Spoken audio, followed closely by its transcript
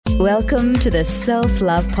Welcome to the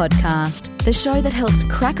Self-Love Podcast, the show that helps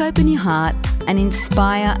crack open your heart and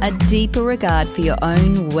inspire a deeper regard for your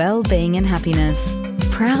own well-being and happiness.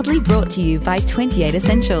 Proudly brought to you by 28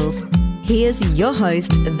 Essentials. Here's your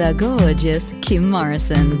host, the gorgeous Kim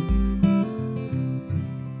Morrison.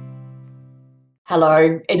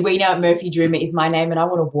 Hello, Edwina Murphy-Drum is my name, and I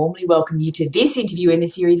want to warmly welcome you to this interview in the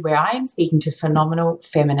series where I am speaking to phenomenal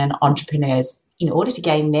feminine entrepreneurs in order to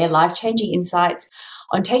gain their life-changing insights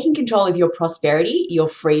on taking control of your prosperity, your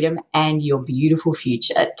freedom, and your beautiful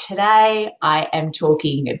future. Today, I am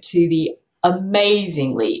talking to the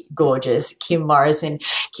amazingly gorgeous Kim Morrison.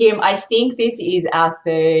 Kim, I think this is our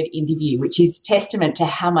third interview, which is testament to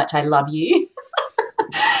how much I love you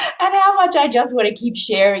and how much I just want to keep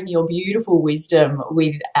sharing your beautiful wisdom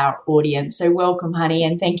with our audience. So welcome, honey,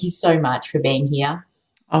 and thank you so much for being here.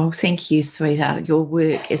 Oh, thank you, sweetheart. Your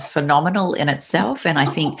work is phenomenal in itself. And I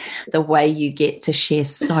think the way you get to share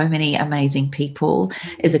so many amazing people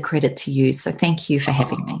is a credit to you. So thank you for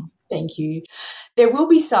having me. Thank you. There will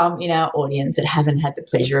be some in our audience that haven't had the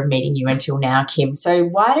pleasure of meeting you until now, Kim. So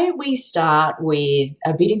why don't we start with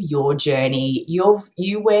a bit of your journey?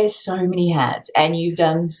 You wear so many hats and you've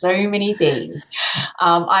done so many things.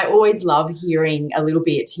 I always love hearing a little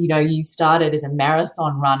bit. You know, you started as a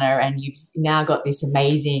marathon runner and you've now got this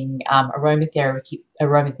amazing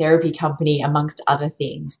aromatherapy company, amongst other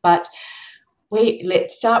things. But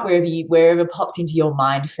let's start wherever pops into your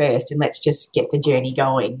mind first, and let's just get the journey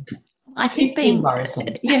going. I think Kim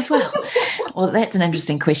Morrison. Yeah, well, that's an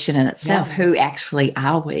interesting question in itself. Yeah. Who actually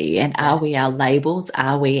are we? And are we our labels?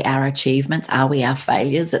 Are we our achievements? Are we our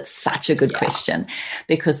failures? It's such a good question,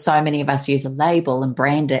 because so many of us use a label and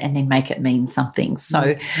brand it and then make it mean something.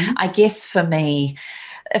 So I guess for me,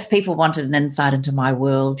 if people wanted an insight into my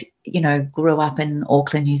world, you know, grew up in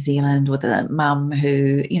Auckland, New Zealand with a mum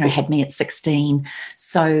who, you know, had me at 16.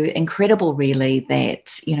 So incredible, really,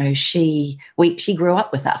 that, you know, she grew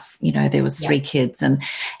up with us. You know, there was 3 kids and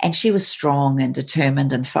she was strong and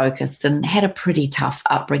determined and focused and had a pretty tough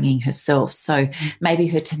upbringing herself. So maybe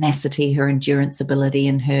her tenacity, her endurance ability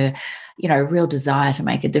and her, you know, real desire to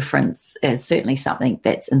make a difference is certainly something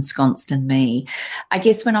that's ensconced in me. I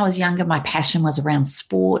guess when I was younger, my passion was around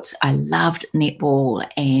sport. I loved netball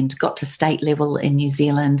and got to state level in New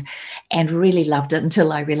Zealand and really loved it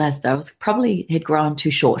until I realized I had grown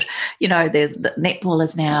too short. You know, the netball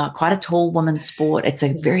is now quite a tall woman's sport. It's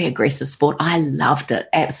a very aggressive sport. I loved it,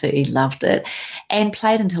 absolutely loved it, and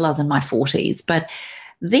played until I was in my 40s. But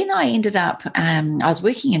then I ended up, I was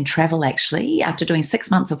working in travel actually after doing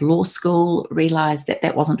 6 months of law school, realised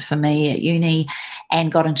that wasn't for me at uni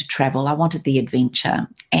and got into travel. I wanted the adventure.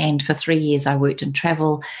 And for 3 years I worked in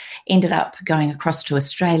travel, ended up going across to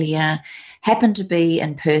Australia, happened to be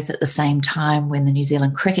in Perth at the same time when the New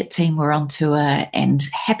Zealand cricket team were on tour and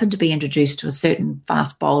happened to be introduced to a certain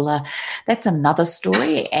fast bowler. That's another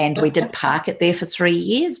story. And we did park it there for 3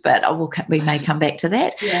 years, but we may come back to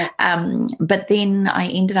that. Yeah. But then I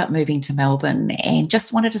ended up moving to Melbourne and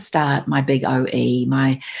just wanted to start my big OE.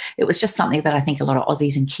 It was just something that I think a lot of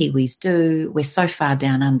Aussies and Kiwis do. We're so far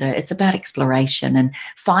down under. It's about exploration and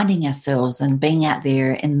finding ourselves and being out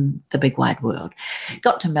there in the big wide world.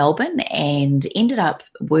 Got to Melbourne and ended up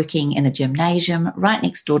working in a gymnasium. Right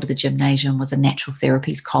next door to the gymnasium was a natural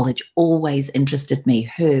therapies college. Always interested me,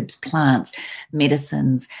 herbs, plants,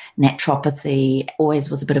 medicines, naturopathy, always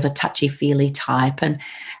was a bit of a touchy-feely type. And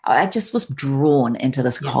I just was drawn into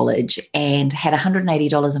this college and had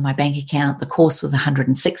 $180 in my bank account. The course was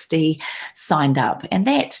 $160, signed up. And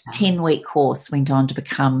that 10-week course went on to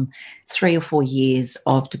become 3 or 4 years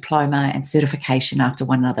of diploma and certification after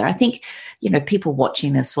one another. I think, you know, people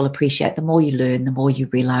watching this will appreciate the more you learn, the more you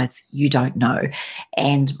realize you don't know.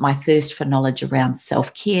 And my thirst for knowledge around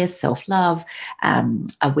self-care, self-love,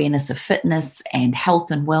 awareness of fitness and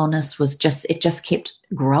health and wellness just kept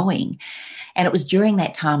growing. And it was during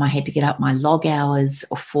that time I had to get up my log hours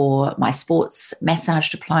for my sports massage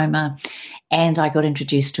diploma. And I got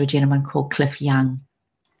introduced to a gentleman called Cliff Young,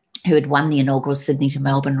 who had won the inaugural Sydney to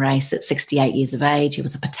Melbourne race at 68 years of age. He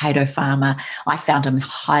was a potato farmer. I found him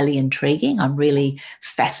highly intriguing. I'm really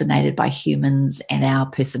fascinated by humans and our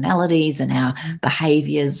personalities and our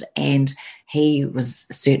behaviours, and he was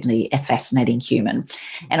certainly a fascinating human.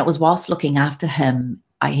 And it was whilst looking after him,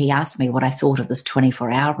 he asked me what I thought of this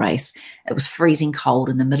 24-hour race. It was freezing cold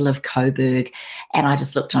in the middle of Coburg. And I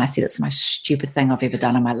just looked and I said, it's the most stupid thing I've ever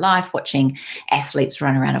done in my life, watching athletes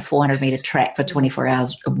run around a 400-metre track for 24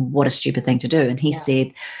 hours. What a stupid thing to do. And he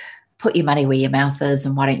said, put your money where your mouth is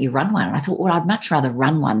and why don't you run one? And I thought, well, I'd much rather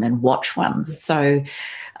run one than watch one. So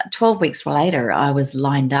 12 weeks later, I was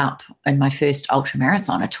lined up in my first ultra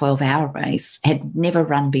marathon, a 12-hour race, had never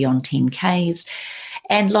run beyond 10 Ks.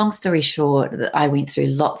 And long story short, I went through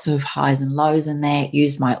lots of highs and lows in that,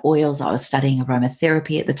 used my oils. I was studying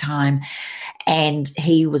aromatherapy at the time. And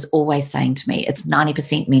he was always saying to me, it's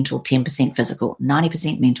 90% mental, 10% physical,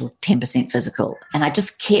 90% mental, 10% physical. And I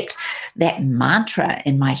just kept that mantra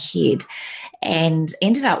in my head and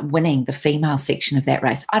ended up winning the female section of that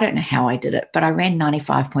race. I don't know how I did it, but I ran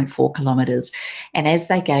 95.4 kilometers. And as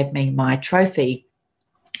they gave me my trophy,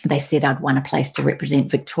 they said I'd won a place to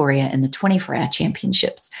represent Victoria in the 24-hour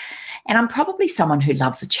championships. And I'm probably someone who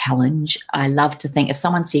loves a challenge. I love to think if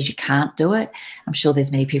someone says you can't do it, I'm sure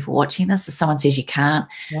there's many people watching this. If someone says you can't,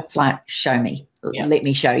 it's like, show me, let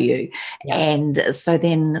me show you. And so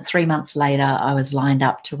then 3 months later, I was lined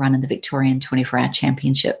up to run in the Victorian 24-hour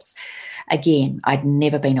championships. Again, I'd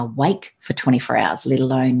never been awake for 24 hours, let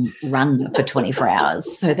alone run for 24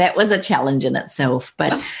 hours. So that was a challenge in itself.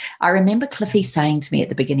 But I remember Cliffy saying to me at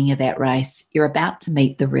the beginning of that race, you're about to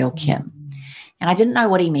meet the real Kim. And I didn't know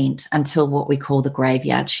what he meant until what we call the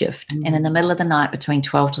graveyard shift. And in the middle of the night between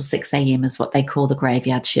 12 to 6 a.m. is what they call the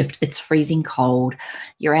graveyard shift. It's freezing cold.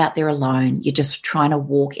 You're out there alone. You're just trying to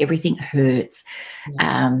walk. Everything hurts.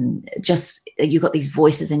 You got these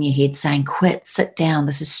voices in your head saying, quit, sit down.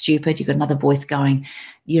 This is stupid. You've got another voice going,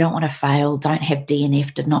 you don't want to fail. Don't have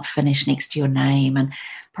DNF, did not finish next to your name. And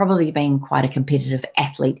probably being quite a competitive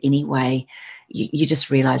athlete anyway, you just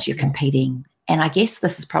realize you're competing. And I guess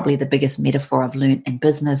this is probably the biggest metaphor I've learned in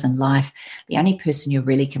business and life. The only person you're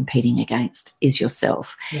really competing against is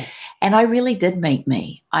yourself. Yeah. And I really did meet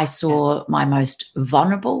me. I saw my most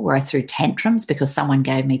vulnerable where I threw tantrums because someone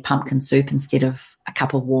gave me pumpkin soup instead of a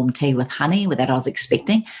cup of warm tea with honey that I was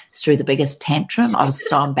expecting. Through the biggest tantrum. I was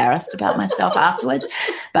so embarrassed about myself afterwards,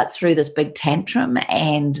 but through this big tantrum.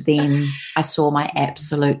 And then I saw my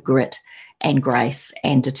absolute grit and grace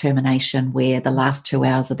and determination where the last 2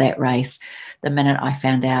 hours of that race, the minute I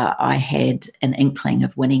found out I had an inkling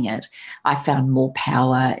of winning it, I found more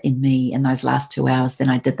power in me in those last 2 hours than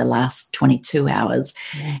I did the last 22 hours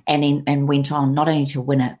and went on not only to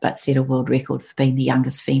win it, but set a world record for being the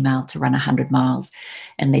youngest female to run 100 miles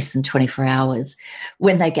in less than 24 hours.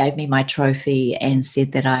 When they gave me my trophy and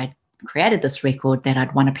said that I'd created this record, that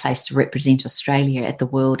I'd won a place to represent Australia at the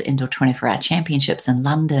World Indoor 24-Hour Championships in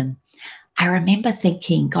London, I remember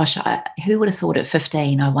thinking, gosh, who would have thought at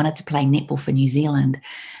 15 I wanted to play netball for New Zealand?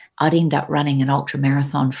 I'd end up running an ultra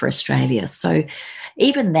marathon for Australia. So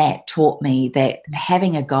even that taught me that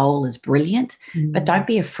having a goal is brilliant, but don't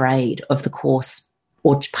be afraid of the course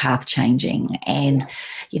or path changing. And,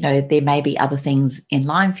 there may be other things in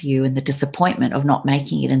line for you, and the disappointment of not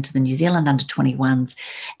making it into the New Zealand under 21s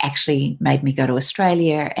actually made me go to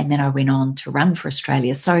Australia. And then I went on to run for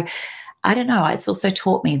Australia. So I don't know, it's also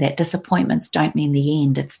taught me that disappointments don't mean the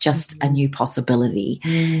end. It's just a new possibility.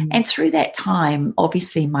 And through that time,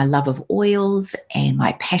 obviously my love of oils and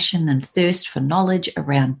my passion and thirst for knowledge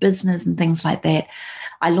around business and things like that,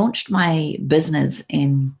 I launched my business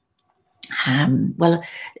in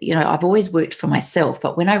I've always worked for myself,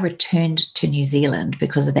 but when I returned to New Zealand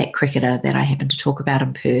because of that cricketer that I happened to talk about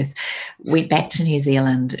in Perth, went back to New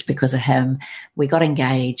Zealand because of him, we got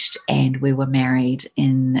engaged and we were married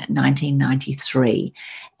in 1993.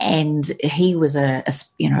 And he was a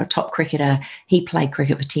top cricketer. He played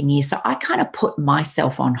cricket for 10 years. So I kind of put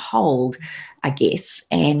myself on hold, I guess,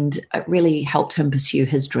 and it really helped him pursue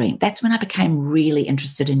his dream. That's when I became really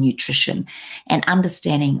interested in nutrition and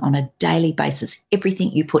understanding on a daily basis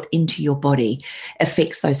everything you put into your body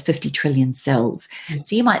affects those 50 trillion cells.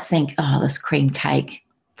 So you might think, oh, this cream cake,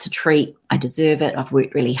 it's a treat. I deserve it. I've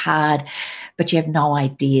worked really hard. But you have no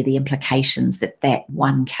idea the implications that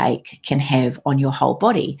one cake can have on your whole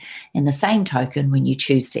body. In the same token, when you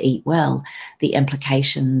choose to eat well, the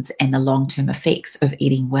implications and the long-term effects of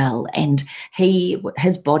eating well. And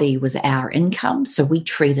his body was our income, so we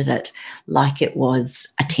treated it like it was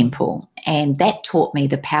a temple. And that taught me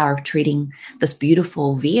the power of treating this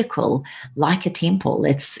beautiful vehicle like a temple.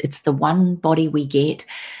 It's the one body we get.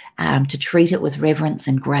 To treat it with reverence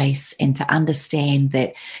and grace and to understand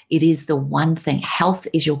that it is the one thing. Health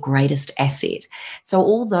is your greatest asset. So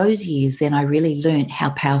all those years, then I really learned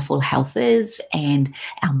how powerful health is and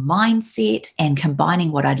our mindset, and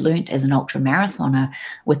combining what I'd learned as an ultra marathoner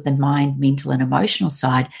with the mind, mental and emotional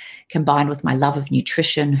side, combined with my love of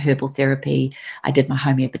nutrition, herbal therapy. I did my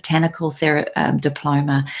homeobotanical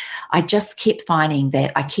diploma. I just kept finding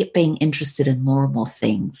that I kept being interested in more and more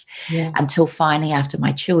things until finally, after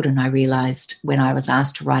my children field. And I realized when I was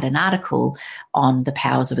asked to write an article on the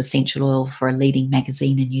powers of essential oil for a leading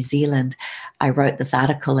magazine in New Zealand, I wrote this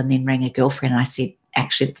article and then rang a girlfriend and I said,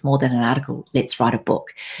 actually, it's more than an article. Let's write a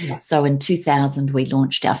book. Yeah. So in 2000, we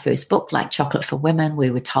launched our first book, Like Chocolate for Women. We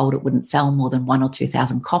were told it wouldn't sell more than 1,000 or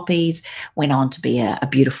 2,000 copies. Went on to be a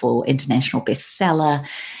beautiful international bestseller.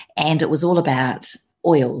 And it was all about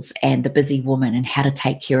oils and the busy woman and how to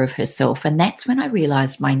take care of herself. And that's when I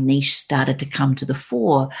realized my niche started to come to the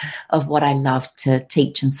fore of what I love to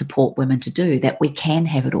teach and support women to do, that we can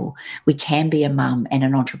have it all. We can be a mum and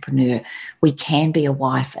an entrepreneur. We can be a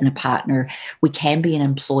wife and a partner. We can be an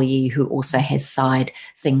employee who also has side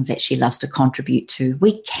things that she loves to contribute to.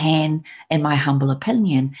 We can, in my humble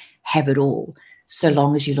opinion, have it all. So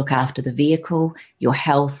long as you look after the vehicle, your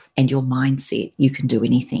health, and your mindset, you can do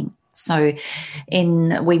anything. So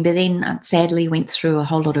we then sadly went through a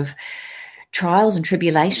whole lot of trials and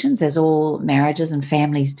tribulations, as all marriages and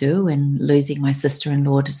families do, and losing my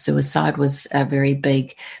sister-in-law to suicide was a very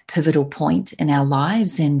big pivotal point in our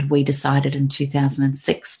lives. And we decided in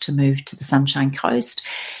 2006 to move to the Sunshine Coast.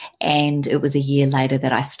 And it was a year later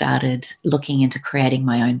that I started looking into creating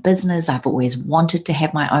my own business. I've always wanted to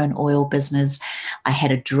have my own oil business. I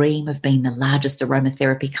had a dream of being the largest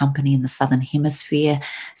aromatherapy company in the Southern Hemisphere.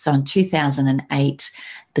 So in 2008,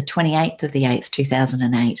 the 28th of the 8th,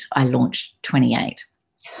 2008, I launched 28.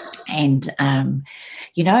 And,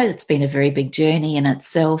 it's been a very big journey in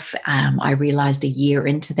itself. I realized a year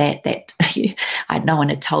into that no one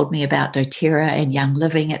had told me about doTERRA and Young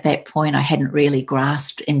Living at that point. I hadn't really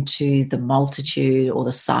grasped into the multitude or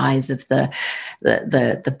the size of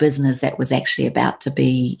the business that was actually about to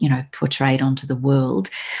be, portrayed onto the world.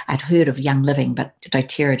 I'd heard of Young Living, but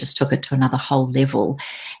doTERRA just took it to another whole level.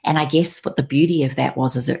 And I guess what the beauty of that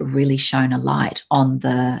was is it really shone a light on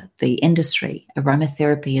the industry.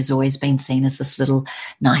 Aromatherapy has always been seen as this little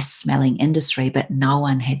nice smelling industry, but no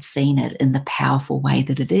one had seen it in the powerful way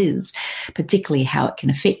that it is, particularly how it can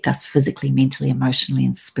affect us physically, mentally, emotionally,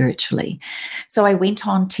 and spiritually. So I went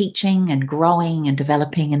on teaching and growing and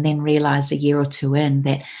developing, and then realized a year or two in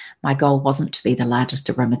that my goal wasn't to be the largest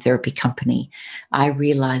aromatherapy company. I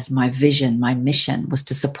realized my vision, my mission was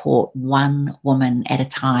to support one woman at a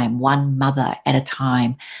time, one mother at a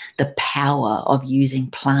time, the power of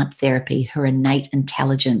using plant therapy, her innate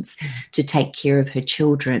intelligence to take care of her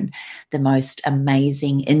children, the most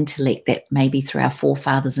amazing intellect that maybe through our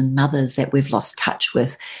forefathers and mothers that we've lost touch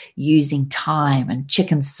with, using time and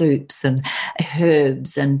chicken soups and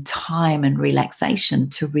herbs and time and relaxation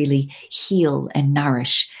to really heal and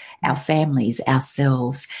nourish our families,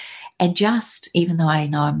 ourselves. And just, even though I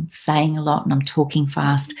know I'm saying a lot and I'm talking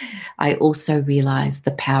fast, I also realize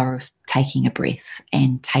the power of taking a breath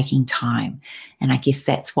and taking time. And I guess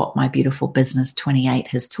that's what my beautiful business 28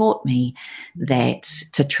 has taught me, that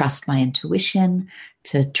to trust my intuition,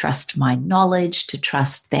 to trust my knowledge, to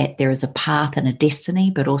trust that there is a path and a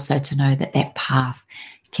destiny, but also to know that that path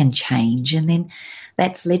can change. And then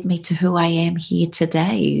that's led me to who I am here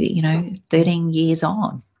today, 13 years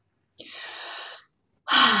on.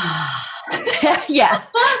 Yeah.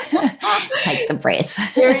 Take the breath.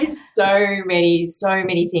 There is so many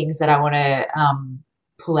things that I want to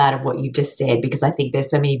pull out of what you've just said, because I think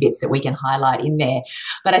there's so many bits that we can highlight in there.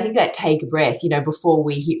 But I think that take a breath, before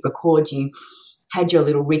we hit record, you had your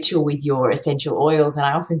little ritual with your essential oils. And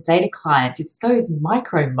I often say to clients, it's those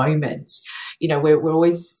micro moments, we're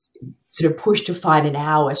always sort of pushed to find an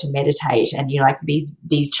hour to meditate, and like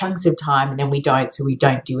these chunks of time, and then we don't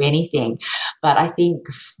do anything. But I think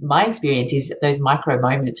my experience is that those micro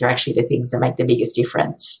moments are actually the things that make the biggest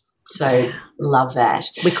difference. So love that.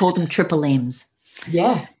 We call them triple M's.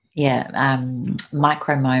 Yeah.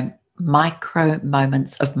 Micro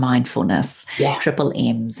moments of mindfulness, triple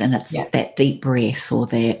M's, and it's that deep breath, or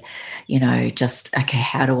that, just, okay,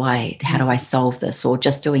 how do I solve this? Or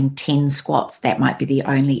just doing 10 squats, that might be the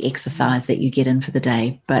only exercise that you get in for the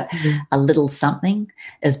day. But a little something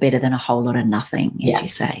is better than a whole lot of nothing, as you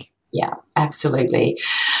say. Yeah, absolutely.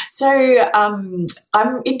 So I'm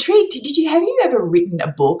intrigued. Have you ever written a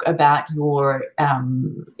book about your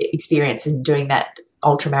experience in doing that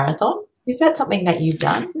ultra marathon? Is that something that you've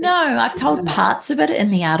done? No, I've told parts of it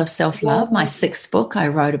in The Art of Self-Love, my 6th book. I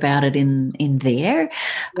wrote about it in there,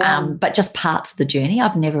 but just parts of the journey.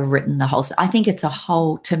 I've never written the whole. I think it's a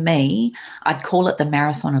whole, to me, I'd call it the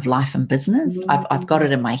marathon of life and business. I've got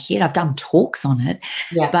it in my head. I've done talks on it,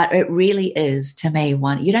 but it really is, to me,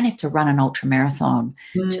 one. You don't have to run an ultra marathon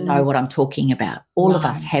to know what I'm talking about. All of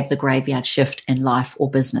us have the graveyard shift in life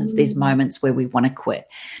or business. There's moments where we want to quit.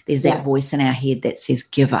 There's that voice in our head that says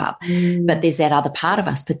give up. But there's that other part of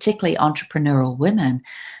us, particularly entrepreneurial women.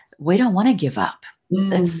 We don't want to give up.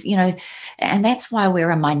 That's, and that's why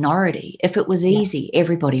we're a minority. If it was easy,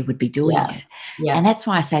 everybody would be doing it. Yeah. And that's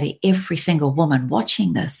why I say to every single woman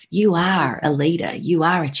watching this, you are a leader, you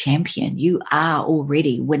are a champion, you are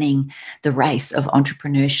already winning the race of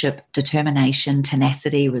entrepreneurship, determination,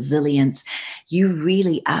 tenacity, resilience. You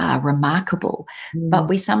really are remarkable. But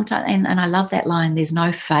we sometimes, and I love that line, there's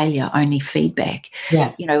no failure, only feedback.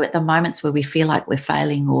 Yeah. At the moments where we feel like we're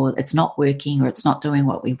failing or it's not working or it's not doing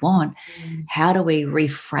what we want, how do we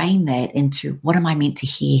reframe that into what am I meant to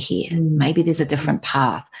hear here? Maybe there's a different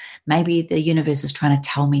path. Maybe the universe is trying to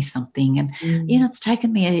tell me something. And, it's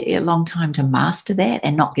taken me a long time to master that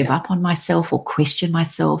and not give up on myself or question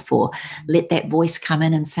myself or let that voice come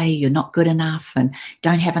in and say you're not good enough and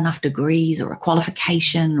don't have enough degrees or a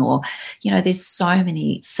qualification or, there's so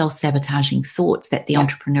many self-sabotaging thoughts that the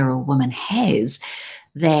entrepreneurial woman has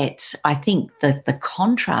that I think that the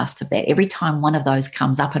contrast of that, every time one of those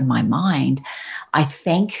comes up in my mind, I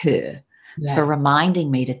thank her for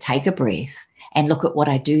reminding me to take a breath and look at what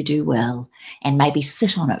I do well and maybe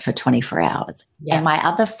sit on it for 24 hours. Yeah. And my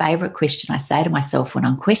other favorite question I say to myself when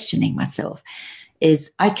I'm questioning myself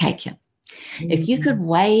is, okay, Kim, if you could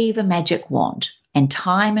wave a magic wand and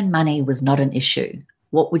time and money was not an issue,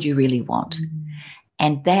 what would you really want?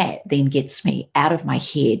 And that then gets me out of my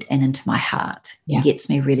head and into my heart and gets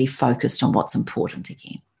me really focused on what's important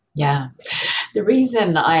again. Yeah. The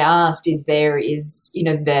reason I asked is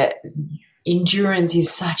that endurance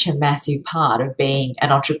is such a massive part of being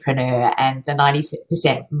an entrepreneur, and the 90%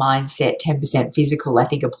 mindset, 10% physical, I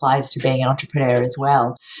think applies to being an entrepreneur as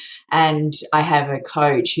well. And I have a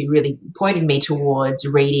coach who really pointed me towards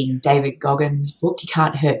reading David Goggins' book, You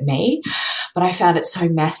Can't Hurt Me. But I found it so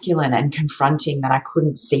masculine and confronting that I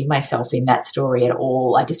couldn't see myself in that story at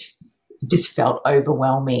all. I just felt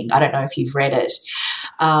overwhelming. I don't know if you've read it.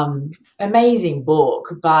 Amazing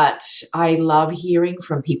book, but I love hearing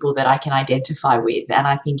from people that I can identify with. And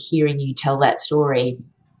I think hearing you tell that story,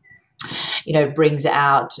 brings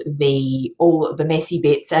out all the messy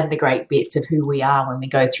bits and the great bits of who we are when we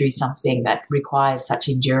go through something that requires such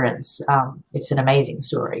endurance. It's an amazing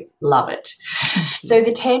story. Love it. So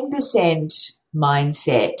the 10%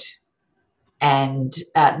 mindset and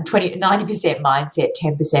 90% mindset,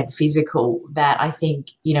 10% physical, that I think,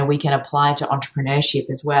 we can apply to entrepreneurship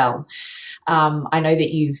as well. I know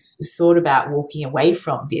that you've thought about walking away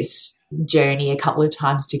from this journey a couple of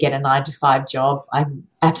times to get a 9-to-5 job. I'm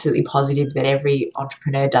absolutely positive that every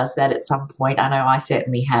entrepreneur does that at some point. I know I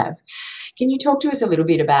certainly have. Can you talk to us a little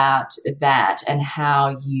bit about that and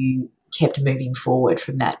how you kept moving forward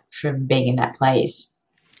from being in that place?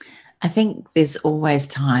 I think there's always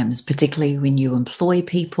times, particularly when you employ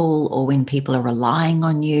people or when people are relying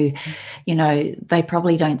on you, they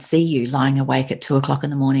probably don't see you lying awake at 2:00 in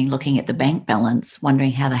the morning looking at the bank balance,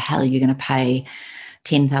 wondering how the hell you're going to pay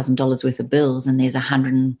 $10,000 worth of bills and there's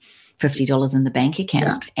 $150 in the bank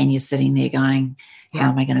account and you're sitting there going, how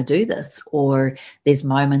am I going to do this? Or there's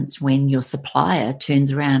moments when your supplier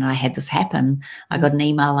turns around. I had this happen. I got an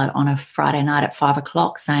email on a Friday night at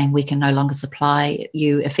 5:00 saying we can no longer supply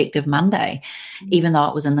you effective Monday, even though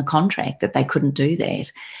it was in the contract that they couldn't do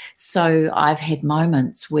that. So I've had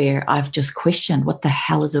moments where I've just questioned what the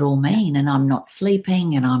hell does it all mean? And I'm not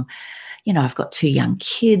sleeping and I've got 2 young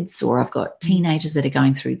kids, or I've got teenagers that are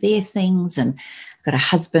going through their things, and I've got a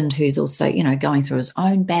husband who's also, going through his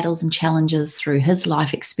own battles and challenges through his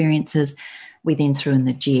life experiences. We then threw in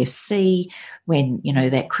the GFC when,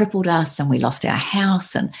 that crippled us and we lost our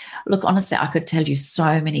house. And look, honestly, I could tell you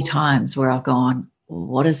so many times where I've gone,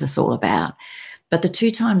 what is this all about? But the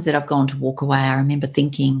 2 times that I've gone to walk away, I remember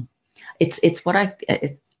thinking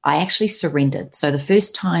I actually surrendered. So the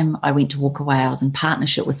first time I went to walk away, I was in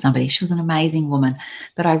partnership with somebody. She was an amazing woman,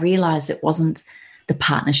 but I realized it wasn't the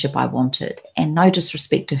partnership I wanted. And no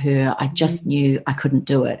disrespect to her, I just knew I couldn't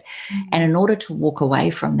do it. And in order to walk away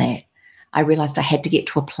from that, I realized I had to get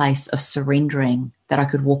to a place of surrendering that I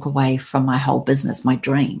could walk away from my whole business, my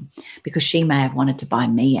dream, because she may have wanted to buy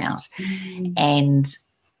me out. And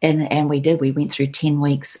we did. We went through 10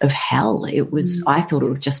 weeks of hell. It was, I thought it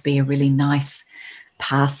would just be a really nice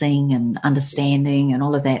passing and understanding and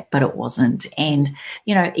all of that, but it wasn't. And,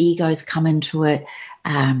 egos come into it,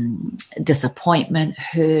 disappointment,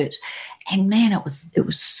 hurt. And man, it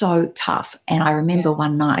was so tough. And I remember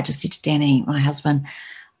one night I just said to Danny, my husband,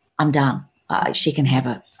 I'm done. She can have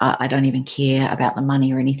it. I don't even care about the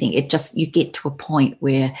money or anything. You get to a point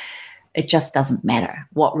where it just doesn't matter.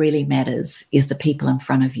 What really matters is the people in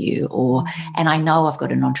front of you. And I know I've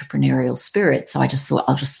got an entrepreneurial spirit, so I just thought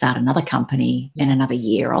I'll just start another company in another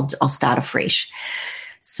year. I'll start afresh.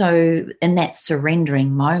 So in that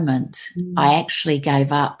surrendering moment, I actually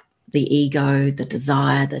gave up the ego, the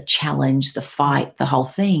desire, the challenge, the fight, the whole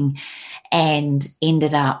thing, and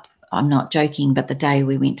ended up, I'm not joking, but the day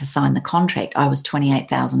we went to sign the contract, I was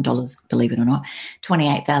 $28,000, believe it or not,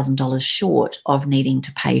 $28,000 short of needing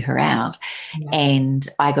to pay her out. Yeah. And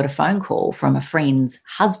I got a phone call from a friend's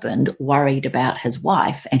husband worried about his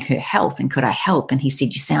wife and her health, and could I help? And he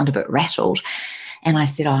said, you sound a bit rattled. And I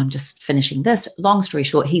said, I'm just finishing this. Long story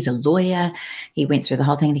short, he's a lawyer. He went through the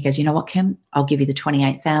whole thing and he goes, you know what, Kim, I'll give you the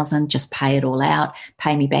 $28,000, just pay it all out,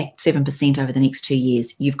 pay me back 7% over the next 2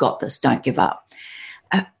 years. You've got this, don't give up.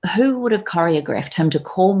 Who would have choreographed him to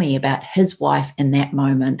call me about his wife in that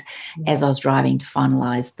moment as I was driving to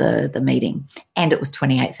finalize the meeting? And it was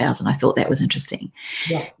 $28,000. I thought that was interesting.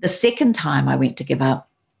 Yeah. The second time I went to give up,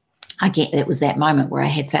 it was that moment where I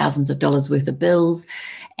had thousands of dollars worth of bills.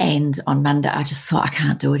 And on Monday, I just thought, I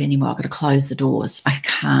can't do it anymore. I've got to close the doors. I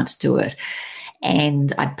can't do it.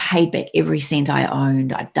 And I'd paid back every cent I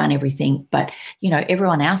owned. I'd done everything. But,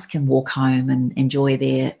 everyone else can walk home and enjoy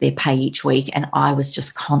their pay each week. And I was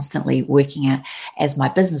just constantly working out, as my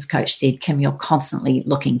business coach said, Kim, you're constantly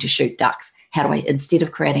looking to shoot ducks. How do I, instead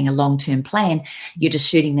of creating a long-term plan, you're just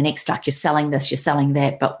shooting the next duck. You're selling this, you're selling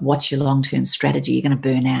that, but what's your long-term strategy? You're going to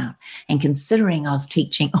burn out. And considering I was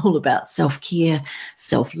teaching all about self-care,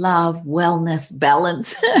 self-love, wellness,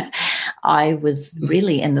 balance, I was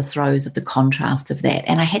really in the throes of the contrast of that.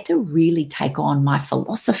 And I had to really take on my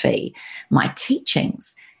philosophy, my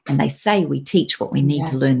teachings. And they say we teach what we need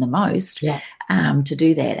to learn the most to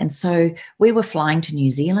do that. And so we were flying to New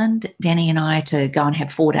Zealand, Danny and I, to go and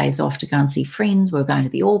have 4 days off to go and see friends. We were going to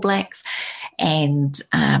the All Blacks. And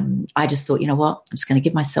I just thought, you know what, I'm just going to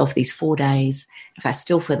give myself these 4 days. If I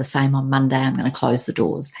still feel the same on Monday, I'm going to close the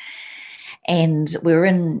doors. And we were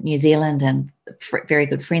in New Zealand, and very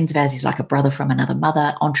good friends of ours. He's like a brother from another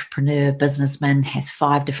mother, entrepreneur, businessman, has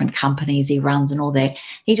 5 different companies he runs and all that.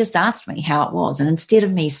 He just asked me how it was. And instead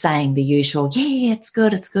of me saying the usual, yeah, it's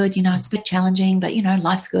good, it's a bit challenging, but,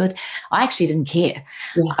 life's good, I actually didn't care.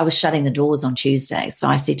 Yeah. I was shutting the doors on Tuesday. So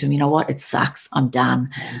I said to him, you know what, it sucks. I'm done.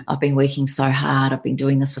 I've been working so hard. I've been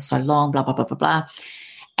doing this for so long, blah, blah, blah, blah, blah.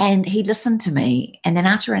 And he listened to me. And then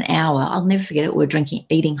after an hour, I'll never forget it, we were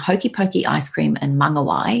eating hokey pokey ice cream in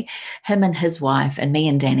Mangawai, him and his wife and me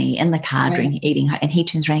and Danny in the car eating. And he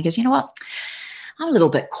turns around and goes, you know what? I'm a little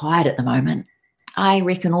bit quiet at the moment. I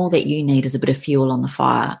reckon all that you need is a bit of fuel on the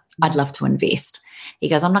fire. I'd love to invest. He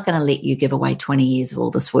goes, I'm not going to let you give away 20 years of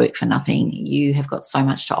all this work for nothing. You have got so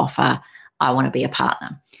much to offer. I want to be a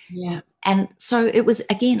partner. Yeah. And so it was,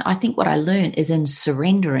 again, I think what I learned is in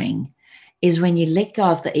surrendering is when you let go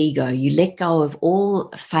of the ego, you let go of all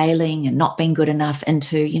failing and not being good enough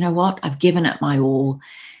into, you know what, I've given it my all.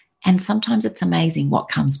 And sometimes it's amazing what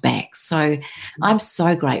comes back. So I'm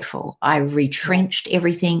so grateful. I retrenched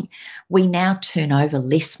everything. We now turn over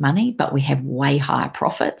less money, but we have way higher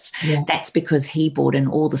profits. Yeah. That's because he brought in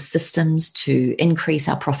all the systems to increase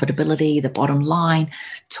our profitability, the bottom line,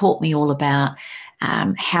 taught me all about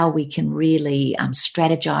how we can really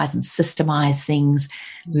strategize and systemize things,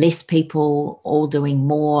 less people all doing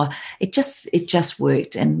more. It just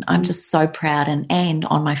worked. And I'm just so proud. And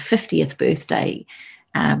on my 50th birthday,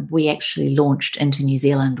 we actually launched into New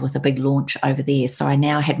Zealand with a big launch over there. So I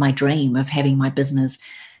now had my dream of having my business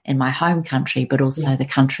in my home country, but also the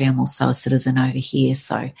country I'm also a citizen over here.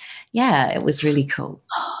 So yeah, it was really cool.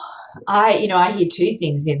 I hear 2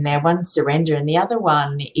 things in there. One, surrender, and the other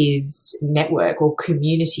one is network or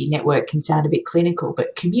community. Network can sound a bit clinical,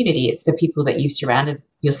 but community, it's the people that you've surrounded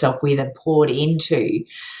yourself with and poured into,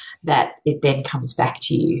 that it then comes back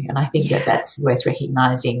to you. And I think that that's worth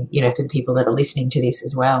recognizing, for the people that are listening to this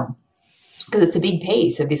as well. Because it's a big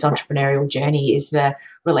piece of this entrepreneurial journey is the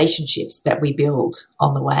relationships that we build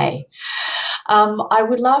on the way. I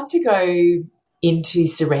would love to go into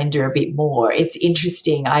surrender a bit more. It's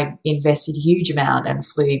interesting. I invested a huge amount and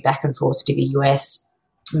flew back and forth to the US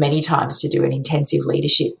many times to do an intensive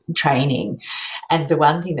leadership training. And the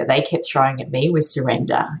one thing that they kept throwing at me was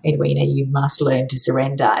surrender. Edwina, you must learn to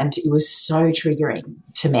surrender. And it was so triggering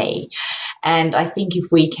to me. And I think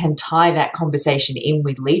if we can tie that conversation in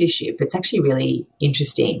with leadership, it's actually really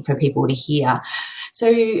interesting for people to hear. So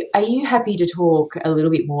are you happy to talk a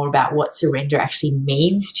little bit more about what surrender actually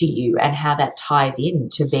means to you and how that ties in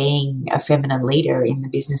to being a feminine leader in the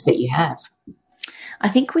business that you have? I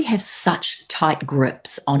think we have such tight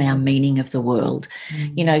grips on our meaning of the world.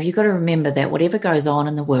 You've got to remember that whatever goes on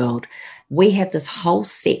in the world, we have this whole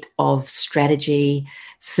set of strategy,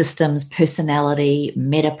 systems, personality,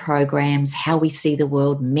 meta programs, how we see the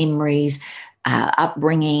world, memories,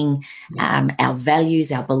 upbringing, our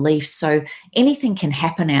values, our beliefs. So anything can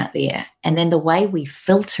happen out there. And then the way we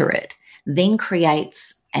filter it then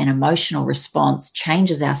creates an emotional response,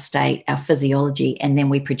 changes our state, our physiology, and then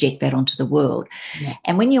we project that onto the world. Yeah.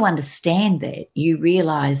 And when you understand that, you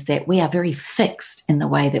realize that we are very fixed in the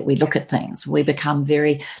way that we look at things. We become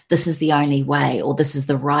very, this is the only way, or this is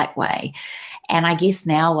the right way. And I guess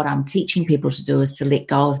now what I'm teaching people to do is to let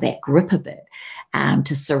go of that grip a bit,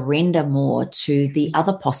 to surrender more to the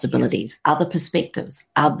other possibilities, other perspectives,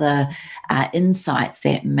 other insights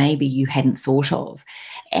that maybe you hadn't thought of.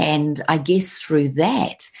 And I guess through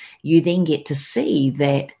that, you then get to see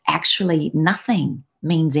that actually nothing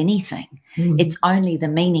means anything. It's only the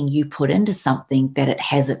meaning you put into something that it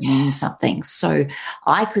has it mean something. So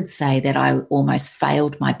I could say that I almost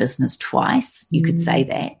failed my business twice. You could say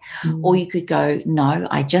that. Or you could go, no,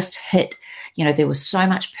 I just hit, there was so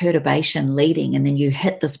much perturbation leading, and then you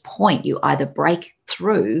hit this point. You either break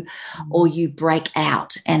through or you break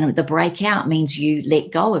out. And the breakout means you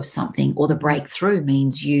let go of something, or the breakthrough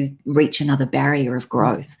means you reach another barrier of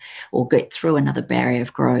growth or get through another barrier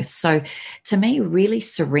of growth. So to me, really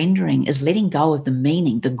surrendering is letting go of the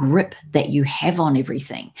meaning, the grip that you have on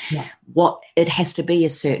everything. Yeah. What it has to be a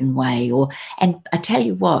certain way, and I tell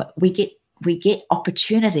you what, we get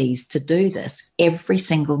opportunities to do this every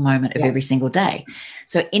single moment of every single day.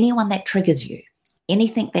 So anyone that triggers you,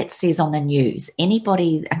 anything that says on the news,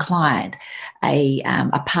 anybody, a client, a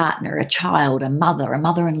partner, a child, a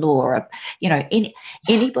mother-in-law,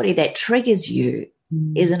 anybody that triggers you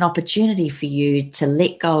is an opportunity for you to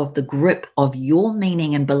let go of the grip of your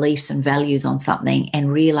meaning and beliefs and values on something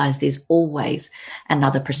and realize there's always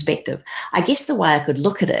another perspective. I guess the way I could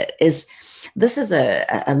look at it is, this is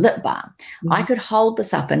a lip balm. I could hold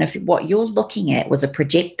this up, and if what you're looking at was a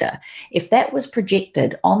projector, if that was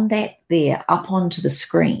projected on that there up onto the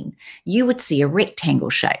screen, you would see a rectangle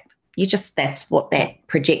shape. That's what that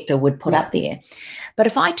projector would put up there. But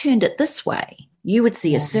if I turned it this way, you would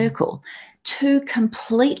see a circle. Two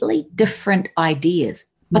completely different ideas,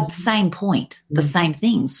 but the same point, the same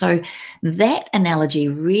thing. So that analogy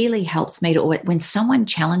really helps me to, when someone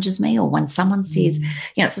challenges me, or when someone says,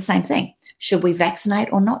 it's the same thing. Should we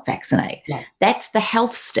vaccinate or not vaccinate? Yeah. That's the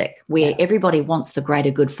health stick, where everybody wants the greater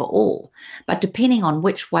good for all. But depending on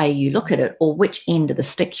which way you look at it, or which end of the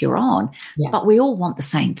stick you're on, but we all want the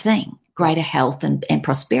same thing, greater health and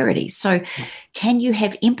prosperity. So can you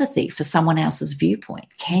have empathy for someone else's viewpoint?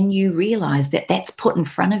 Can you realize that that's put in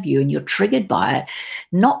front of you and you're triggered by it,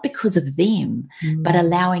 not because of them, but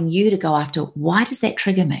allowing you to go after, why does that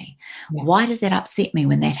trigger me? Why does that upset me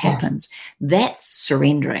when that happens? That's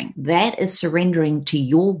surrendering. That is surrendering to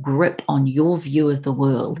your grip on your view of the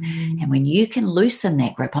world. And when you can loosen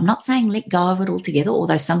that grip, I'm not saying let go of it altogether,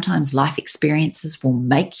 although sometimes life experiences will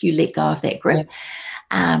make you let go of that grip.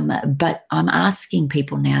 But I'm asking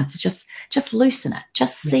people now to just loosen it,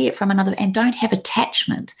 just see it from another, and don't have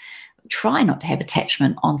attachment. Try not to have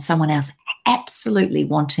attachment on someone else absolutely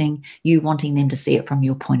wanting them to see it from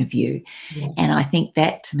your point of view. And I think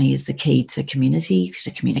that, to me, is the key to community,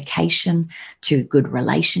 to communication, to good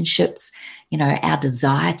relationships. Our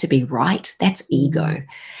desire to be right, that's ego.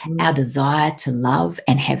 Our desire to love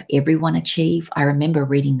and have everyone achieve. I remember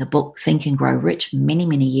reading the book Think and Grow Rich many,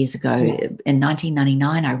 many years ago. In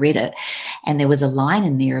 1999, I read it, and there was a line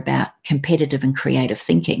in there about competitive and creative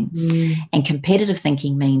thinking. And competitive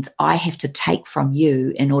thinking means I have to take from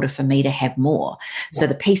you in order for me to have more. So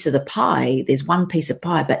the piece of the pie, there's one piece of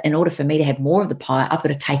pie, but in order for me to have more of the pie, I've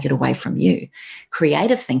got to take it away from you.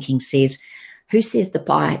 Creative thinking says, who says the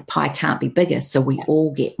pie can't be bigger, so we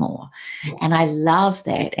all get more? And I love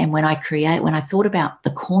that. And when I thought about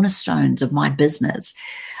the cornerstones of my business,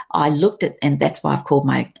 I looked at, and that's why I've called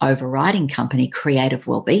my overriding company Creative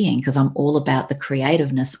Wellbeing, because I'm all about the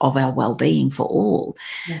creativeness of our well-being for all.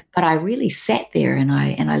 But I really sat there and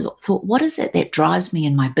I thought, what is it that drives me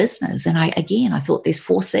in my business? And I thought there's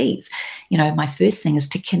 4 C's. My first thing is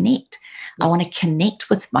to connect. I want to connect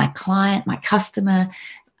with my client, my customer,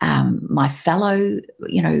 my fellow,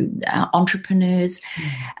 entrepreneurs.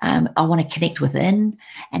 I want to connect within,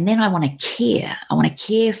 and then I want to care. I want to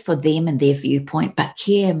care for them and their viewpoint, but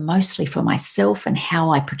care mostly for myself and how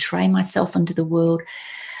I portray myself into the world.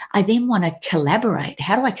 I then want to collaborate.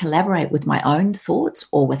 How do I collaborate with my own thoughts,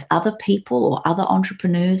 or with other people, or other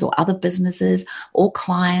entrepreneurs, or other businesses, or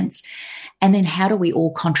clients? And then how do we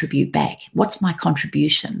all contribute back? What's my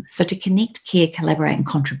contribution? So to connect, care, collaborate, and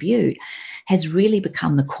contribute has really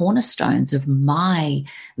become the cornerstones of my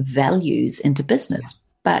values into business.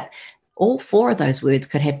 But all 4 of those words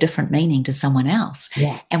could have different meaning to someone else.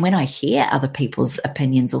 And when I hear other people's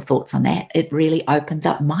opinions or thoughts on that, it really opens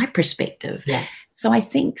up my perspective. So I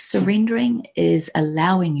think surrendering is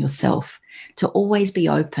allowing yourself to always be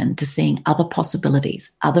open to seeing other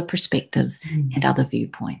possibilities, other perspectives, and other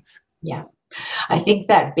viewpoints. Yeah. I think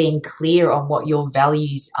that being clear on what your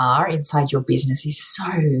values are inside your business is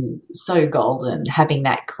so golden. Having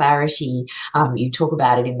that clarity, you talk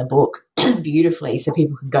about it in the book beautifully, so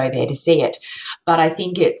people can go there to see it. But I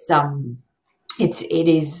think it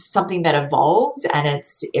is something that evolves, and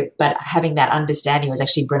but having that understanding was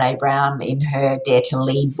actually Brene Brown in her Dare to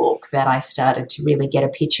Lead book that I started to really get a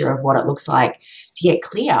picture of what it looks like to get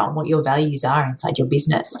clear on what your values are inside your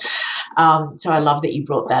business. So I love that you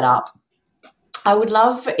brought that up. I would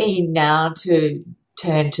love now to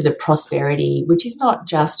turn to the prosperity, which is not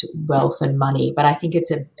just wealth and money, but I think it's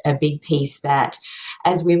a big piece that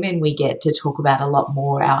as women we get to talk about a lot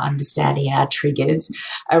more, our understanding, our triggers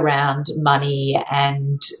around money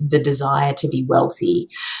and the desire to be wealthy.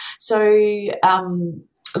 So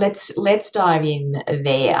let's dive in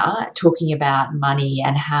there, talking about money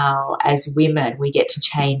and how as women we get to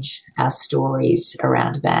change our stories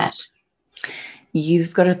around that.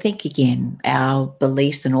 You've got to think again, our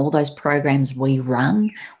beliefs and all those programs we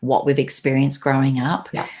run, what we've experienced growing up.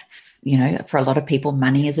 Yeah. You know, for a lot of people,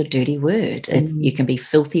 money is a dirty word. You can be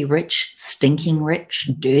filthy rich, stinking rich,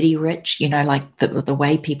 dirty rich, you know, like the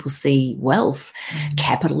way people see wealth,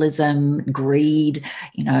 capitalism, greed,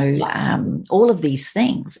 you know, all of these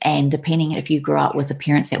things. And depending if you grew up with the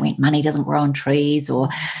parents that went, money doesn't grow on trees, or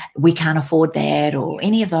we can't afford that, or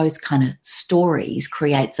any of those kind of stories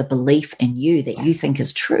creates a belief in you that you think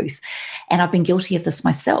is truth. And I've been guilty of this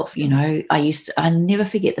myself. You know, I'll never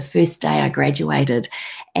forget the first day I graduated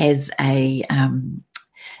as a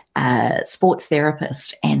sports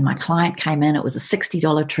therapist, and my client came in. It was a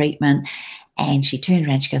 $60 treatment, and she turned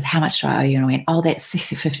around, she goes, "How much do I owe you?" And I went, "Oh, that's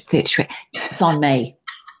 60, 50, 30. It's on me."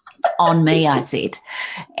 On me, I said.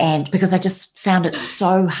 And because I just found it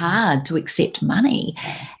so hard to accept money.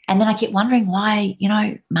 And then I kept wondering why, you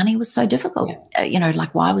know, money was so difficult. You know,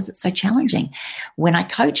 like, why was it so challenging? When I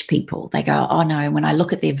coach people, they go, "Oh no," when I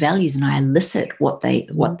look at their values and I elicit what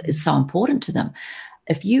is so important to them.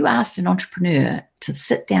 If you asked an entrepreneur to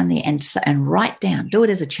sit down there and write down, do it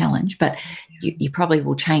as a challenge, but you probably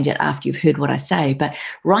will change it after you've heard what I say, but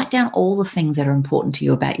write down all the things that are important to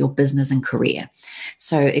you about your business and career.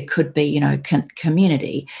 So it could be, you know,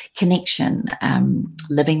 community, connection,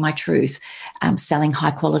 living my truth, selling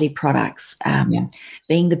high quality products,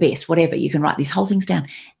 being the best, whatever. You can write these whole things down.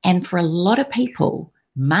 And for a lot of people,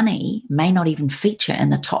 money may not even feature in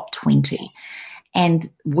the top 20. And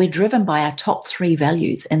we're driven by our top 3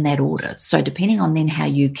 values in that order. So depending on then how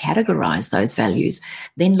you categorize those values,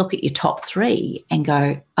 then look at your top 3 and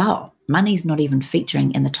go, oh, money's not even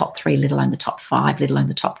featuring in the top 3, let alone the top 5, let alone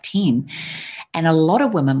the top 10. And a lot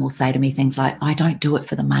of women will say to me things like, "I don't do it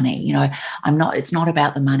for the money. You know, it's not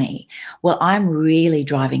about the money." Well, I'm really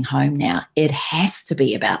driving home now. It has to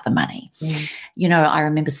be about the money. You know, I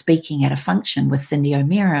remember speaking at a function with Cindy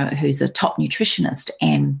O'Meara, who's a top nutritionist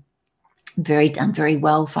and done very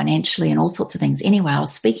well financially and all sorts of things. Anyway, I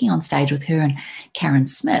was speaking on stage with her and Karen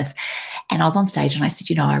Smith, and I was on stage and I said,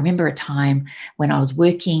 you know, I remember a time when I was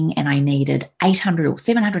working and I needed $800 or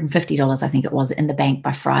 $750, I think it was, in the bank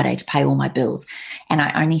by Friday to pay all my bills. And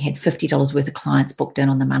I only had $50 worth of clients booked in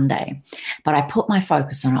on the Monday. But I put my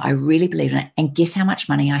focus on it. I really believed in it. And guess how much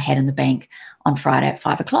money I had in the bank on Friday at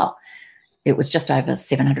 5:00? It was just over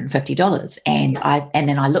 $750. And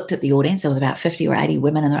then I looked at the audience. There was about 50 or 80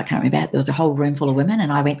 women, and I can't remember. There was a whole room full of women.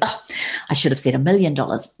 And I went, "Oh, I should have said $1 million.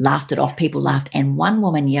 Laughed it off. People laughed. And one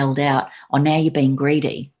woman yelled out, "Oh, now you're being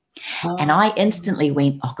greedy." And I instantly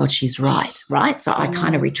went, "Oh God, she's right." So I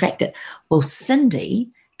kind of retracted. Well, Cindy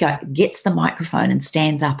gets the microphone and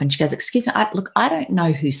stands up and she goes, "Excuse me, I don't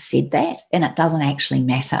know who said that, and it doesn't actually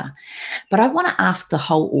matter. But I want to ask the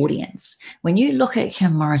whole audience, when you look at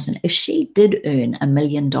Kim Morrison, if she did earn $1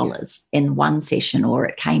 million in one session, or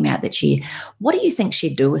it came out that what do you think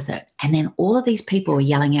she'd do with it?" And then all of these people were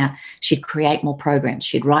yelling out, she'd create more programs,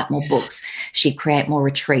 she'd write more books, she'd create more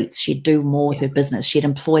retreats, she'd do more with her business, she'd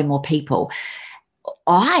employ more people.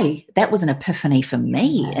 That was an epiphany for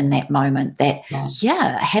me in that moment that,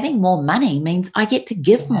 having more money means I get to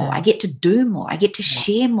give more, I get to do more, I get to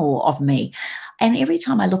share more of me. And every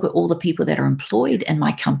time I look at all the people that are employed in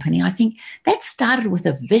my company, I think that started with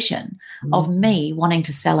a vision of me wanting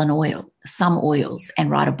to sell an oil. some oils and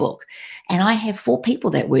write a book. And I have 4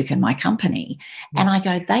 people that work in my company, and I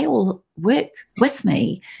go, they all work with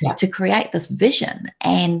me to create this vision.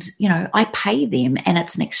 And, I pay them, and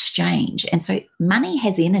it's an exchange. And so money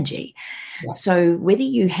has energy. Yeah. So whether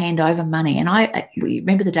you hand over money, and we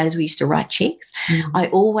remember the days we used to write checks, I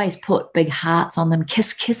always put big hearts on them,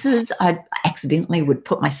 kisses. I accidentally would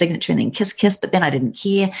put my signature and then kiss, but then I didn't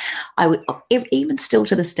care. I would, even still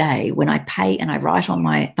to this day, when I pay and I write on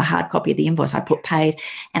the hard copy of the invoice, I put paid,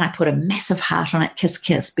 and I put a massive heart on it,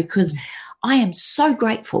 kiss, because I am so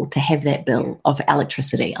grateful to have that bill of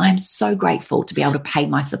electricity. I am so grateful to be able to pay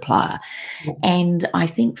my supplier. And I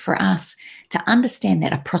think for us to understand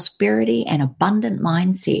that a prosperity and abundant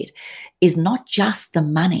mindset is not just the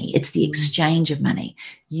money, it's the exchange of money.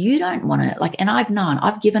 You don't want to, and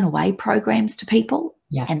I've given away programs to people.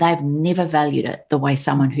 Yeah. And they've never valued it the way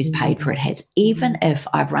someone who's paid for it has. Even if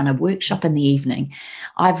I've run a workshop in the evening,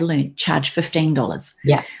 I've learned charge $15.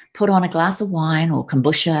 Yeah. Put on a glass of wine or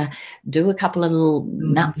kombucha, do a couple of little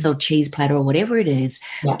nuts or cheese platter or whatever it is,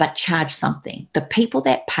 but charge something. The people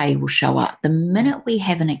that pay will show up. The minute we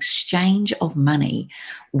have an exchange of money,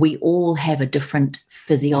 we all have a different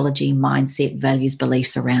physiology, mindset, values,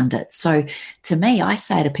 beliefs around it. So to me, I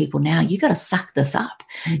say to people now, you got to suck this up.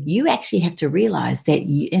 You actually have to realize that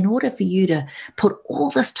in order for you to put all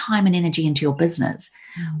this time and energy into your business,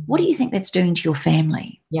 what do you think that's doing to your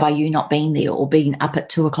family by you not being there or being up at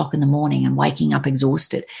 2:00 in the morning and waking up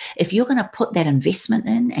exhausted? If you're going to put that investment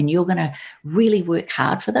in and you're going to really work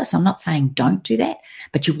hard for this, I'm not saying don't do that,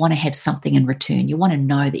 but you want to have something in return. You want to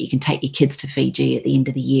know that you can take your kids to Fiji at the end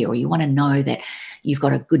of the year, or you want to know that you've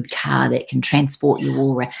got a good car that can transport you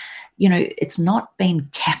all around. It's not been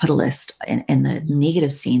capitalist in the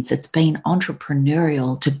negative sense. It's been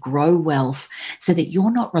entrepreneurial to grow wealth so that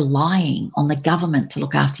you're not relying on the government to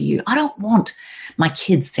look after you. I don't want my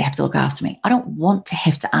kids to have to look after me. I don't want to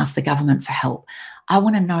have to ask the government for help. I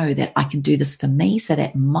want to know that I can do this for me so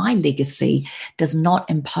that my legacy does not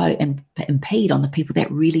impede on the people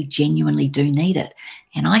that really genuinely do need it.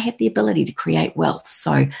 And I have the ability to create wealth.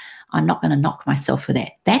 So I'm not going to knock myself for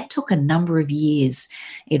that. That took a number of years,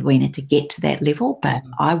 Edwina, to get to that level, but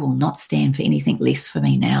I will not stand for anything less for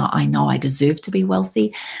me now. I know I deserve to be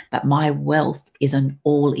wealthy, but my wealth is in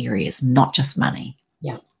all areas, not just money.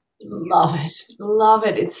 Yeah. Love it. Love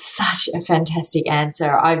it. It's such a fantastic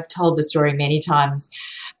answer. I've told the story many times.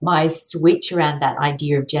 My switch around that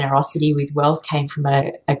idea of generosity with wealth came from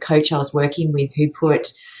a coach I was working with who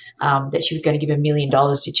put that she was going to give $1 million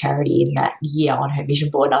to charity in that year on her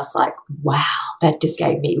vision board. And I was like, wow, that just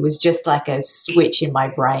gave me, it was just like a switch in my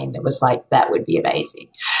brain that was like, that would be amazing.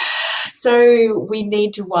 So we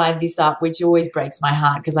need to wind this up, which always breaks my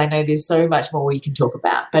heart because I know there's so much more we can talk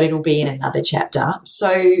about, but it'll be in another chapter.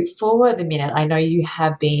 So for the minute, I know you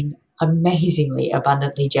have been amazingly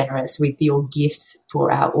abundantly generous with your gifts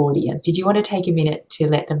for our audience. Did you want to take a minute to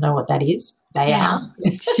let them know what that is? They are.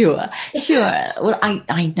 Sure. Well,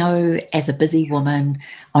 I know as a busy woman,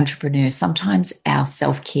 entrepreneur, sometimes our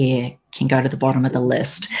self-care can go to the bottom of the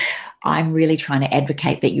list. I'm really trying to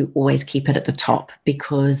advocate that you always keep it at the top,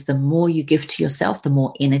 because the more you give to yourself, the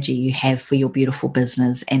more energy you have for your beautiful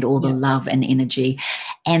business and all the love and energy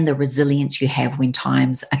and the resilience you have when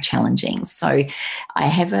times are challenging. So I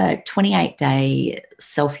have a 28-day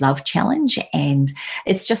self-love challenge, and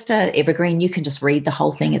it's just a evergreen. You can just read the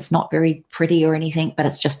whole thing. It's not very pretty or anything, but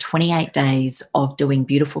it's just 28 days of doing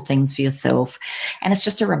beautiful things for yourself. And it's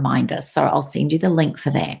just a reminder. So I'll send you the link for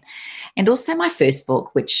that. And also my first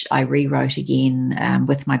book, which I rewrote again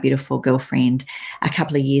with my beautiful girlfriend a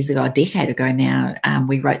couple of years ago, a decade ago now.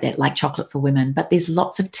 We wrote that, Like Chocolate for Women, but there's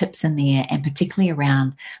lots of tips in there, and particularly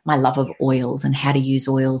around my love of oils and how to use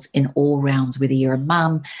oils in all realms, whether you're a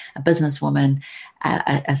mum, a businesswoman,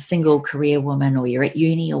 a single career woman, or you're at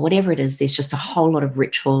uni or whatever it is. There's just a whole lot of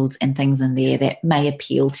rituals and things in there that may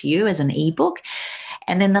appeal to you as an ebook.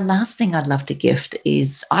 And then the last thing I'd love to gift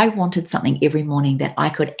is I wanted something every morning that I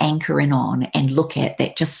could anchor in on and look at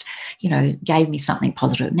that just, gave me something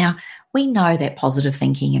positive. Now, we know that positive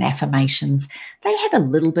thinking and affirmations, they have a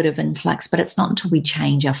little bit of influx, but it's not until we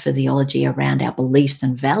change our physiology around our beliefs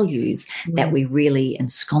and values that we really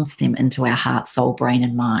ensconce them into our heart, soul, brain,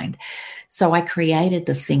 and mind. So I created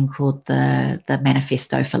this thing called the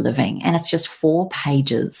Manifesto for Living, and it's just 4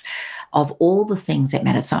 pages of all the things that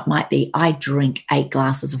matter. So it might be, I drink 8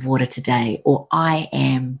 glasses of water today, or I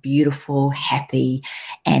am beautiful, happy,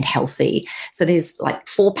 and healthy. So there's like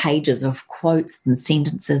 4 pages of quotes and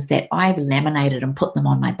sentences that I've laminated and put them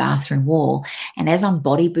on my bathroom wall. And as I'm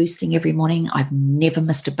body boosting every morning, I've never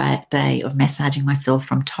missed a day of massaging myself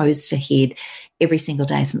from toes to head every single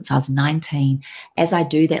day since I was 19. As I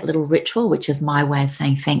do that little ritual, which is my way of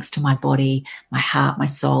saying thanks to my body, my heart, my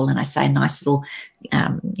soul, and I say a nice little,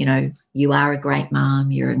 you are a great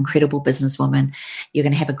mom, you're an incredible businesswoman, you're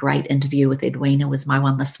going to have a great interview with Edwina, was my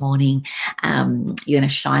one this morning, you're going to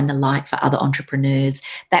shine the light for other entrepreneurs.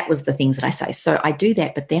 That was the things that I say. So I do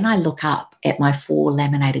that, but then I look up at my 4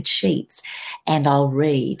 laminated sheets and I'll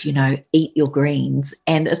read, eat your greens.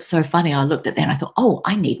 And it's so funny, I looked at that and I thought, oh,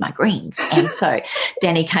 I need my greens. And so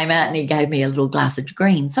Danny came out and he gave me a little glass of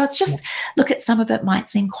greens. So it's just, look, at some of it might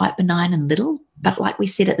seem quite benign and little, but like we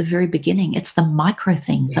said at the very beginning, it's the micro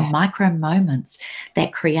things, the micro moments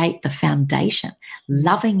that create the foundation.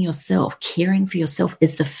 Loving yourself, caring for yourself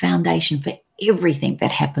is the foundation for everything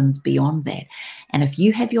that happens beyond that. And if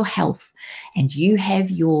you have your health and you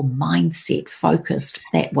have your mindset focused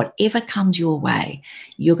that whatever comes your way,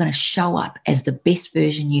 you're going to show up as the best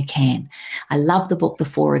version you can. I love the book, The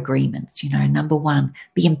 4 Agreements. Number 1,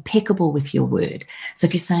 be impeccable with your word. So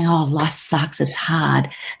if you're saying, oh, life sucks, it's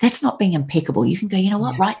hard, that's not being impeccable. You can go, you know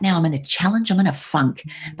what, right now I'm in a challenge, I'm in a funk,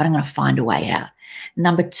 but I'm going to find a way out.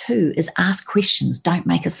 Number 2 is ask questions. Don't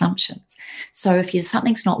make assumptions. So if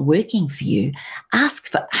something's not working for you, ask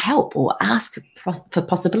for help or ask for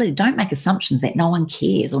possibility. Don't make assumptions that no one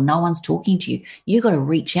cares or no one's talking to you. You've got to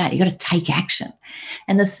reach out. You've got to take action.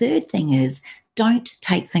 And the third thing is, don't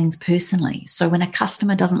take things personally. So when a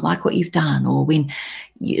customer doesn't like what you've done, or when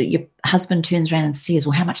your husband turns around and says,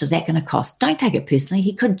 well, how much is that going to cost? Don't take it personally.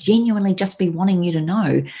 He could genuinely just be wanting you to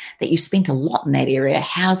know that you've spent a lot in that area.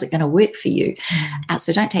 How's it going to work for you?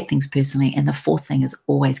 So don't take things personally. And the fourth thing is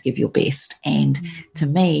always give your best. And to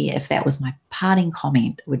me, if that was my parting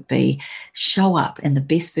comment, would be show up in the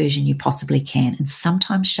best version you possibly can. And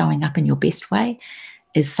sometimes showing up in your best way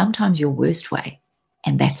is sometimes your worst way.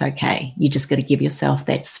 And that's okay. You just got to give yourself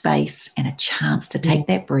that space and a chance to take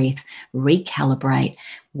that breath, recalibrate.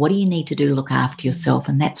 What do you need to do to look after yourself?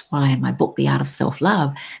 And that's why in my book, The Art of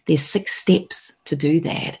Self-Love, there's 6 steps to do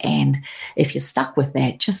that. And if you're stuck with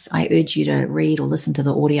that, I urge you to read or listen to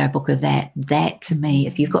the audiobook of that. That to me,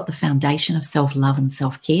 if you've got the foundation of self-love and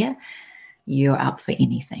self-care, you're up for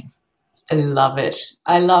anything. I love it.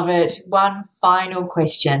 I love it. One final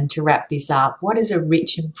question to wrap this up. What does a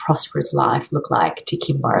rich and prosperous life look like to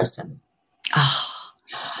Kim Morrison?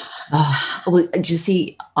 Well, do you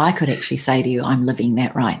see, I could actually say to you, I'm living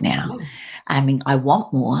that right now. I mean, I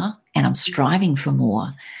want more and I'm striving for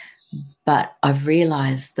more, but I've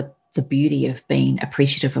realized the beauty of being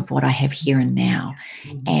appreciative of what I have here and now.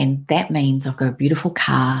 And that means I've got a beautiful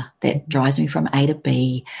car that drives me from A to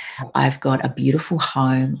B. I've got a beautiful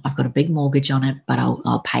home. I've got a big mortgage on it, but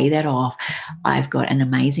I'll pay that off. I've got an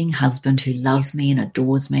amazing husband who loves me and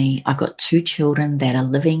adores me. I've got 2 children that are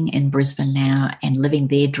living in Brisbane now and living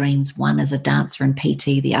their dreams. One is a dancer and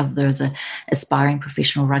PT. The other is an aspiring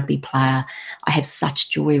professional rugby player. I have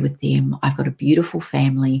such joy with them. I've got a beautiful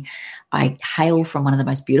family. I hail from one of the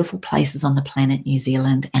most beautiful places on the planet, New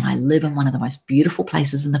Zealand, and I live in one of the most beautiful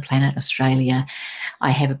places in the planet, Australia.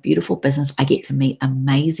 I have a beautiful business. I get to meet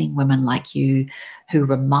amazing women like you who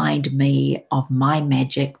remind me of my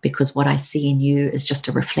magic, because what I see in you is just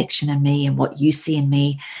a reflection in me, and what you see in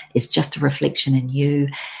me is just a reflection in you.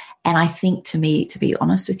 And I think, to me, to be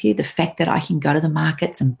honest with you, the fact that I can go to the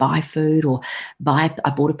markets and buy food, or I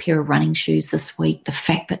bought a pair of running shoes this week, the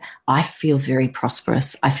fact that I feel very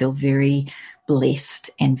prosperous, I feel very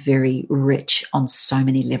blessed and very rich on so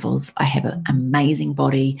many levels. I have an amazing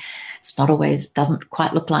body. It's not always, doesn't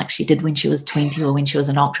quite look like she did when she was 20 or when she was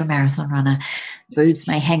an ultra marathon runner. Boobs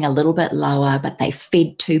may hang a little bit lower, but they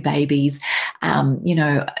fed 2 babies.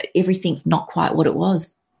 Everything's not quite what it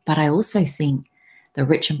was. But I also think the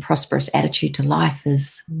rich and prosperous attitude to life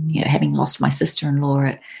is, having lost my sister-in-law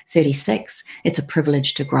at 36, it's a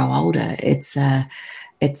privilege to grow older. It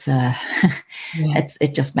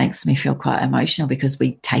just makes me feel quite emotional, because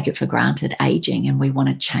we take it for granted, aging, and we want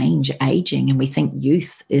to change aging, and we think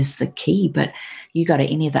youth is the key. But you go to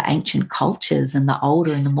any of the ancient cultures, and the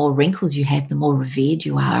older and the more wrinkles you have, the more revered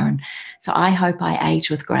you are. And so I hope I age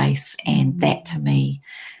with grace, and that to me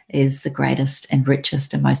is the greatest and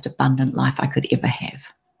richest and most abundant life I could ever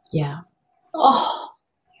have. Yeah. Oh,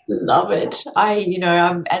 Love it.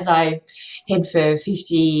 As I head for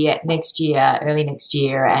 50 next year, early next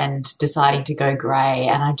year, and deciding to go grey,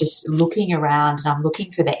 and I'm just looking around and I'm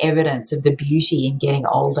looking for the evidence of the beauty in getting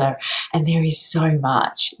older. And there is so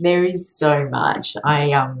much. There is so much.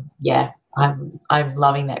 I'm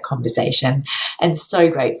loving that conversation and so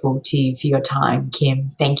grateful to you for your time, Kim.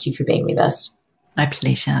 Thank you for being with us. My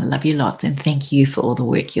pleasure. I love you lots, and thank you for all the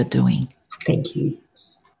work you're doing. Thank you.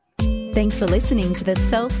 Thanks for listening to the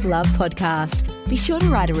Self-Love Podcast. Be sure to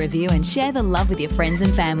write a review and share the love with your friends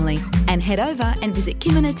and family. And head over and visit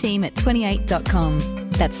Kim and her team at 28.com.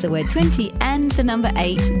 That's the word 20 and the number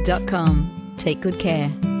 8.com. Take good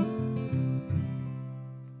care.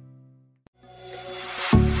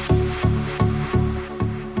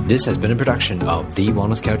 This has been a production of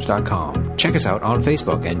TheWellnessCouch.com. Check us out on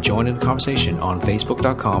Facebook and join in the conversation on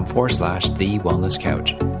Facebook.com/The Wellness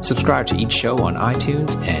Couch. Subscribe to each show on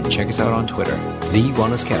iTunes and check us out on Twitter. The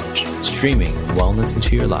Wellness Couch, streaming wellness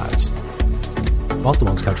into your lives. Whilst the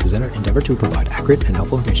Wellness Couch presenter endeavor to provide accurate and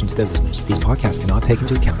helpful information to their listeners, these podcasts cannot take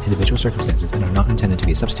into account individual circumstances and are not intended to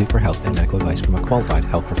be a substitute for health and medical advice from a qualified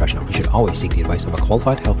health professional. You should always seek the advice of a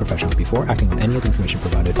qualified health professional before acting on any of the information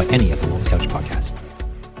provided by any of the Wellness Couch podcasts.